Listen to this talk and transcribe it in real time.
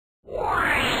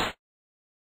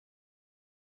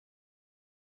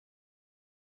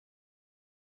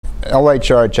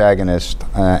LHRH agonists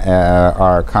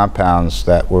are compounds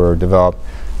that were developed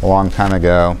a long time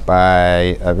ago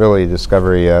by really the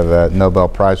discovery of Nobel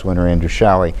Prize winner Andrew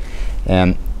Shalley.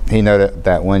 And he noted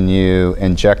that when you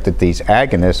injected these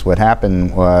agonists, what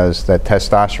happened was that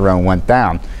testosterone went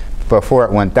down. Before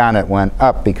it went down, it went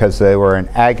up because they were an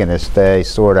agonist. They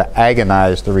sort of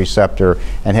agonized the receptor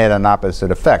and had an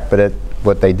opposite effect. But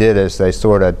what they did is they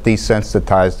sort of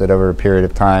desensitized it over a period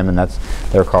of time, and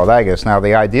they're called agonists. Now,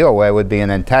 the ideal way would be an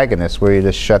antagonist, where you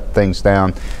just shut things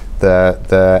down,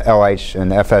 the LH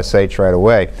and FSH right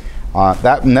away.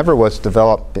 That never was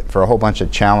developed for a whole bunch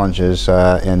of challenges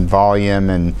in volume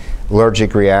and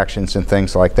allergic reactions and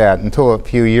things like that until a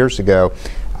few years ago.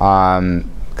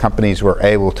 Companies were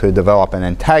able to develop an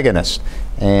antagonist,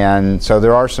 and so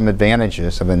there are some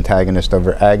advantages of antagonist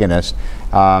over agonist.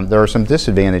 There are some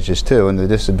disadvantages too, and the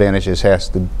disadvantages has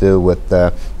to do with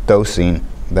the dosing,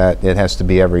 that it has to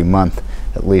be every month,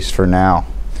 at least for now.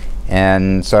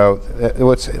 And so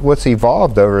what's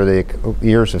evolved over the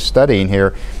years of studying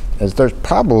here is there's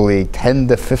probably 10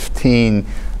 to 15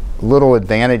 little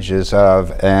advantages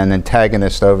of an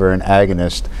antagonist over an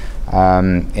agonist.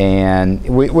 And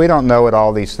we don't know what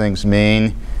all these things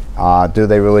mean. Do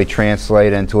they really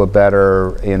translate into a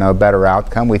better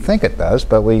outcome? We think it does,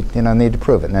 but we need to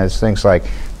prove it. And there's things like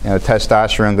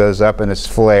testosterone goes up in its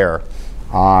flare.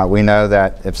 We know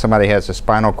that if somebody has a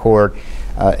spinal cord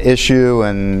issue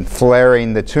and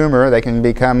flaring the tumor, they can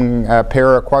become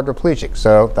para-quadriplegic.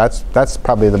 So that's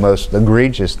probably the most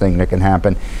egregious thing that can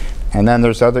happen. And then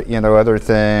there's other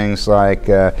things like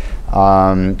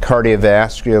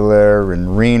cardiovascular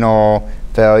and renal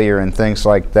failure and things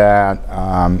like that.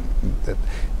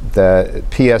 The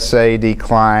PSA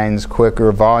declines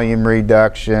quicker, volume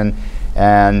reduction,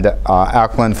 and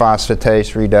alkaline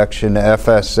phosphatase reduction,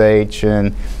 FSH,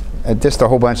 and just a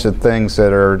whole bunch of things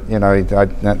that are,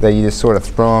 they just sort of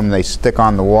throw them, they stick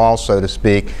on the wall, so to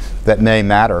speak, that may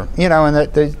matter.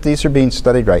 And these are being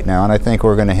studied right now, and I think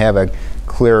we're going to have a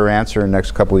clearer answer in the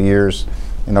next couple of years.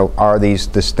 Are these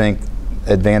distinct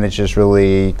advantages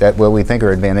really, that what we think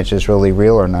are advantages, really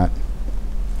real or not?